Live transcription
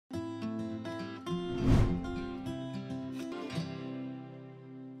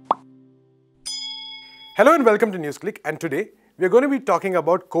Hello and welcome to Newsclick, and today we are going to be talking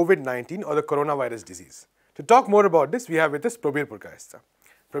about COVID-19 or the coronavirus disease. To talk more about this, we have with us Prabir Purkayastha.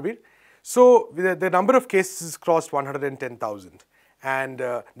 Prabir, so the number of cases crossed 110,000 and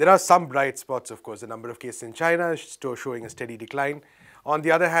there are some bright spots, of course. The number of cases in China is still showing a steady decline. On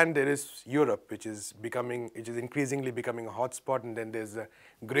the other hand, there is Europe, which is increasingly becoming a hotspot, and then there's a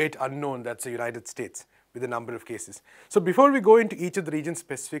great unknown, that's the United States, with the number of cases. So before we go into each of the regions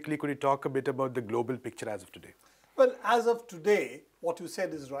specifically, could you talk a bit about the global picture as of today? Well, as of today, what you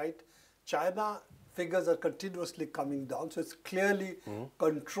said is right. China figures are continuously coming down, so it's clearly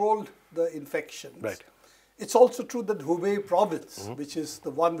controlled the infections. Right. It's also true that Hubei province, which is the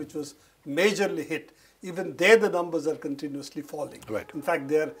one which was majorly hit, even there the numbers are continuously falling. Right. In fact,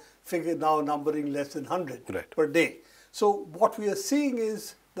 they're figure now numbering less than 100 Right. per day. So what we are seeing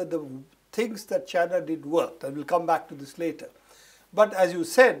is that the things that China did worked, and we'll come back to this later. But as you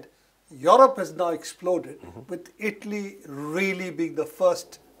said, Europe has now exploded, with Italy really being the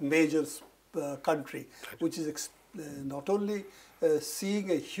first major country, which is not only seeing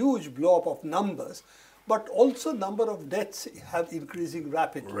a huge blow up of numbers, but also number of deaths have increasing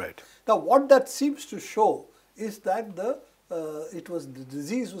rapidly. Right. Now, what that seems to show is that the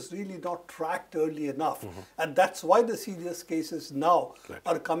disease was really not tracked early enough, and that's why the serious cases now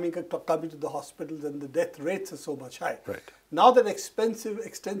are coming to the hospitals, and the death rates are so much high. Right. Now that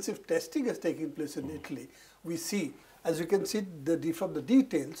extensive testing is taking place in Italy, we see, as you can see from the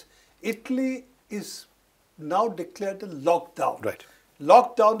details, Italy is now declared a lockdown. Right.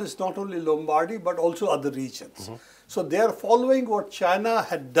 Lockdown is not only Lombardy but also other regions. So they are following what China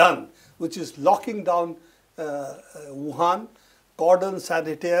had done, which is locking down Wuhan, cordon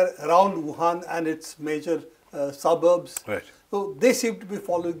sanitaire around Wuhan and its major suburbs. Right. So they seem to be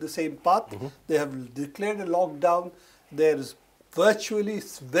following the same path. They have declared a lockdown. There's virtually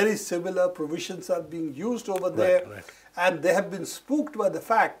very similar provisions are being used over there. Right. And they have been spooked by the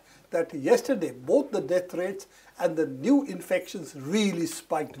fact that yesterday both the death rates and the new infections really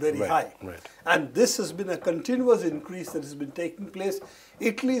spiked very high. Right. And this has been a continuous increase that has been taking place.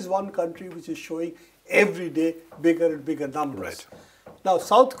 Italy is one country which is showing every day bigger and bigger numbers. Right. Now,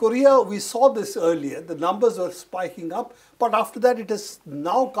 South Korea, we saw this earlier. The numbers were spiking up, but after that it has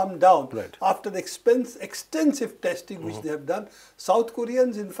now come down. Right. After the extensive testing which they have done. South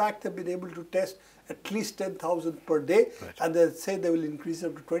Koreans, in fact, have been able to test at least 10,000 per day, and they say they will increase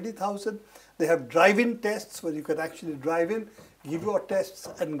up to 20,000. They have drive-in tests where you can actually drive in, give your tests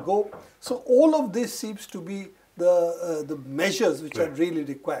and go. So all of this seems to be the measures which are really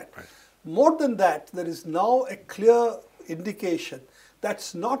required. Right. More than that, there is now a clear indication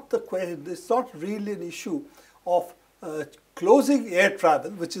that's not the question. It's not really an issue of closing air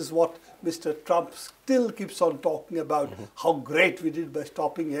travel, which is what Mr. Trump still keeps on talking about, how great we did by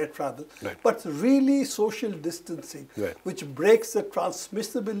stopping air travel, but really social distancing, which breaks the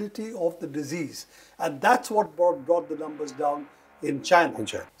transmissibility of the disease. And that's what brought the numbers down in China.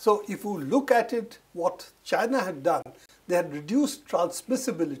 So if you look at it, what China had done, they had reduced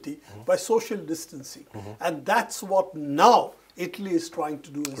transmissibility by social distancing. And that's what now Italy is trying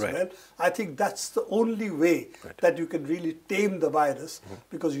to do as well. I think that's the only way that you can really tame the virus,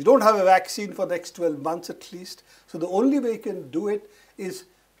 because you don't have a vaccine for the next 12 months at least. So the only way you can do it is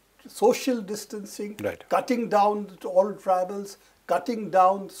social distancing, cutting down all travels, cutting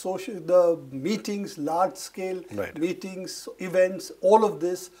down the meetings, large-scale meetings, events, all of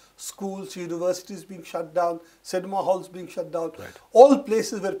this, schools, universities being shut down, cinema halls being shut down, all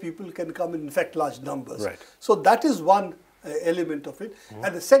places where people can come and infect large numbers. So that is one element of it.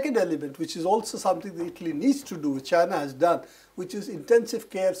 And the second element, which is also something that Italy needs to do, which China has done, which is intensive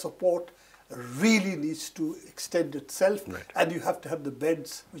care support, really needs to extend itself, and you have to have the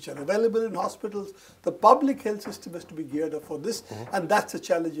beds which are available in hospitals. The public health system has to be geared up for this, and that's a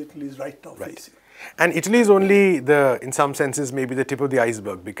challenge Italy is right now facing. And Italy is only in some senses, maybe the tip of the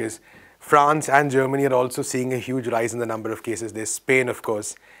iceberg, because France and Germany are also seeing a huge rise in the number of cases. There's Spain, of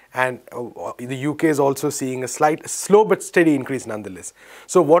course, and the UK is also seeing a slow but steady increase nonetheless.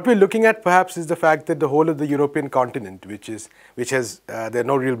 So what we're looking at perhaps is the fact that the whole of the European continent, which has there are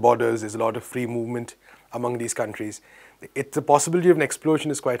no real borders, there's a lot of free movement among these countries. The possibility of an explosion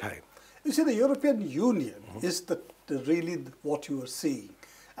is quite high. You see, the European Union is really what you are seeing.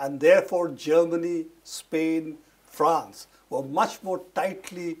 And therefore, Germany, Spain, France were much more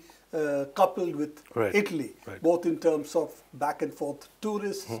tightly coupled with Italy, both in terms of back and forth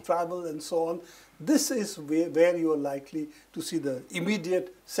tourists, travel and so on. This is where you are likely to see the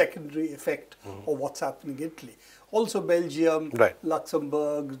immediate secondary effect of what's happening in Italy. Also Belgium, Right.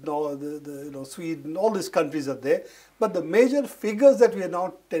 Luxembourg, Sweden, all these countries are there. But the major figures that we are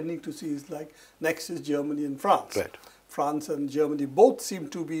now tending to see is like next is Germany and France. Right. France and Germany both seem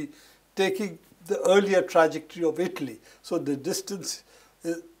to be taking the earlier trajectory of Italy. So the distance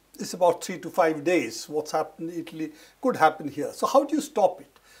is about 3 to 5 days. What's happened in Italy could happen here. So how do you stop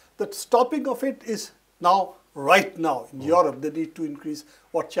it? The stopping of it is now, right now, in Europe, they need to increase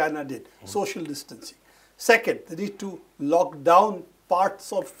what China did, social distancing. Second, they need to lock down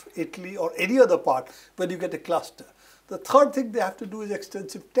parts of Italy or any other part when you get a cluster. The third thing they have to do is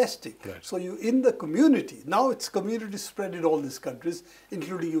extensive testing. Right. So you in the community, now it's community spread in all these countries,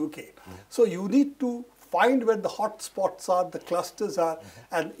 including UK. So you need to find where the hot spots are, the clusters are,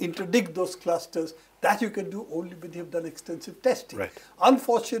 and interdict those clusters. That you can do only when you've done extensive testing. Right.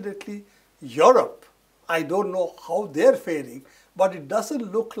 Unfortunately, Europe, I don't know how they're faring, but it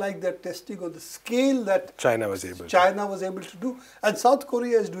doesn't look like they're testing on the scale that China was able to do. And South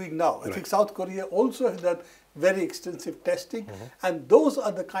Korea is doing now. I think South Korea also has done very extensive testing. And those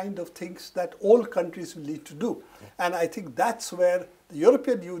are the kind of things that all countries will need to do. And I think that's where the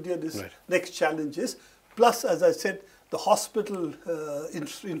European Union is next challenge is. Plus, as I said, the hospital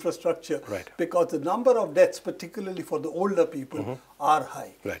infrastructure, because the number of deaths, particularly for the older people, are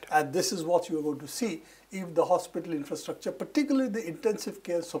high. Right. And this is what you're going to see if the hospital infrastructure, particularly the intensive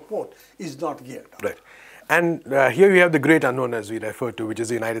care support, is not geared up. Right. And here we have the great unknown, as we refer to, which is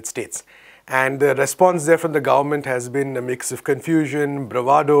the United States. And the response there from the government has been a mix of confusion,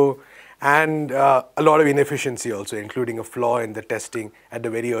 bravado, and a lot of inefficiency also, including a flaw in the testing at the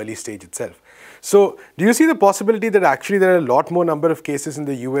very early stage itself. So do you see the possibility that actually there are a lot more number of cases in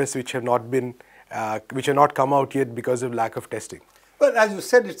the US which have not been, which have not come out yet because of lack of testing? Well, as you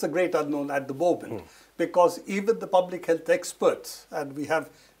said, it's a great unknown at the moment, because even the public health experts, and we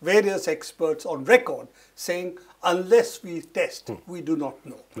have various experts on record saying, unless we test, we do not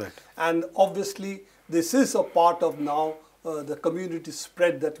know. Right. And obviously, this is a part of now the community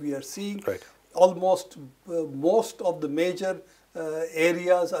spread that we are seeing. Right. Almost most of the major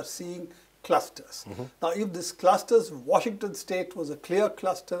areas are seeing clusters. Now, if this clusters, Washington State was a clear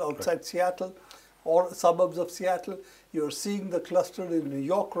cluster outside Seattle or suburbs of Seattle. You're seeing the cluster in New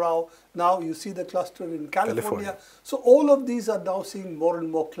York now. You see the cluster in California. So all of these are now seeing more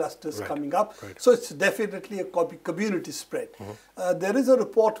and more clusters coming up. So it's definitely a community spread. There is a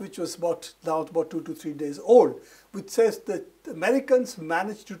report which was about 2 to 3 days old, which says that Americans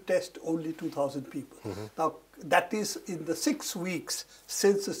managed to test only 2,000 people. Now, that is in the 6 weeks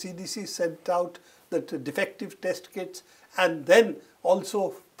since the CDC sent out the defective test kits, and then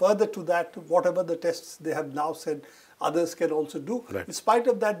also further to that, whatever the tests they have now said others can also do. Right. In spite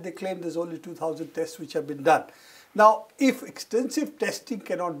of that, they claim there's only 2,000 tests which have been done. Now, if extensive testing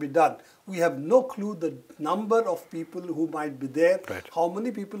cannot be done, we have no clue the number of people who might be there, how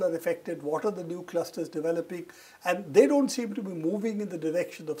many people are affected, what are the new clusters developing, and they don't seem to be moving in the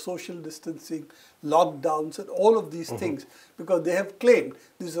direction of social distancing, lockdowns, and all of these things, because they have claimed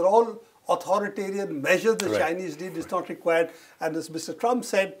these are all authoritarian measures the Chinese did, is not required. And as Mr. Trump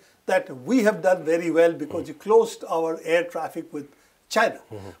said, that we have done very well because you closed our air traffic with China.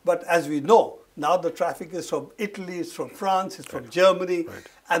 But as we know, now the traffic is from Italy, it's from France, it's from Germany,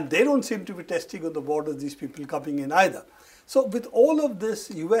 and they don't seem to be testing on the borders, these people coming in either. So with all of this,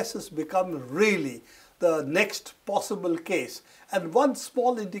 US has become really the next possible case. And one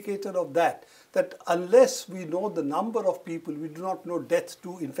small indicator of that unless we know the number of people, we do not know death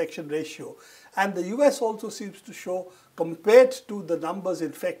to infection ratio. And the US also seems to show, compared to the numbers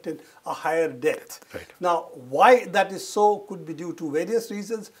infected, a higher death. Now, why that is so could be due to various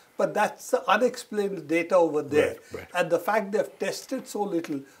reasons, but that's the unexplained data over there. And the fact they've tested so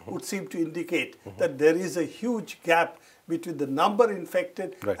little would seem to indicate that there is a huge gap between the number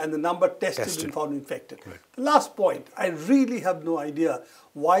infected and the number tested and found infected. The last point, I really have no idea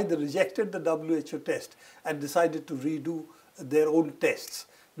why they rejected the WHO test and decided to redo their own tests.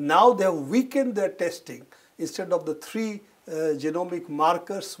 Now they have weakened their testing. Instead of the 3 genomic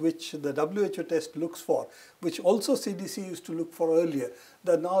markers which the WHO test looks for, which also CDC used to look for earlier,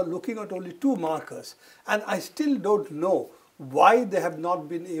 they're now looking at only 2 markers. And I still don't know why they have not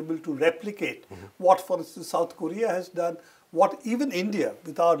been able to replicate what, for instance, South Korea has done, what even India,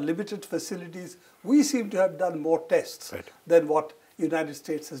 with our limited facilities, we seem to have done more tests than what United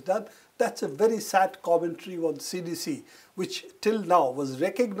States has done. That's a very sad commentary on CDC, which till now was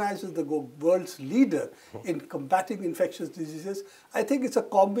recognized as the world's leader in combating infectious diseases. I think it's a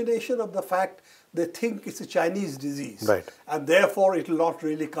combination of the fact they think it's a Chinese disease, and therefore it will not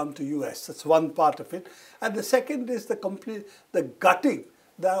really come to US. That's one part of it. And the second is the gutting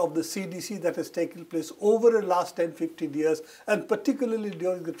of the CDC that has taken place over the last 10-15 years, and particularly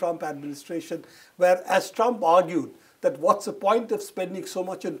during the Trump administration, where, as Trump argued, that what's the point of spending so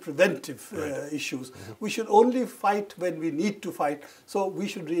much on preventive issues? We should only fight when we need to fight. So we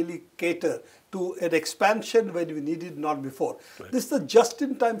should really cater to an expansion when we need it, not before. This is the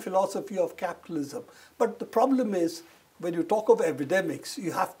just-in-time philosophy of capitalism. But the problem is, when you talk of epidemics,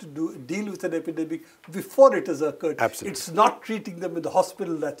 you have to deal with an epidemic before it has occurred. Absolutely. It's not treating them in the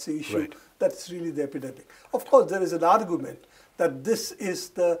hospital that's the issue. That's really the epidemic. Of course, there is an argument that this is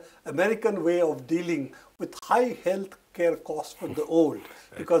the American way of dealing with high health care costs for the old,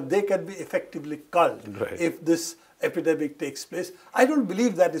 because they can be effectively culled if this epidemic takes place. I don't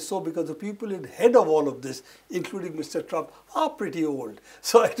believe that is so, because the people in head of all of this, including Mr. Trump, are pretty old.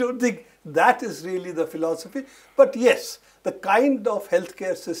 So I don't think that is really the philosophy. But yes, the kind of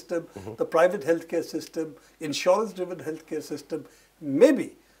healthcare system, the private healthcare system, insurance-driven healthcare system,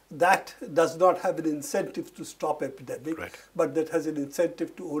 maybe that does not have an incentive to stop epidemic, but that has an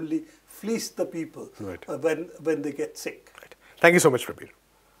incentive to only fleece the people when they get sick. Thank you so much, Prabir.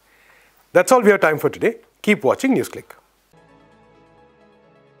 That's all we have time for today. Keep watching Newsclick.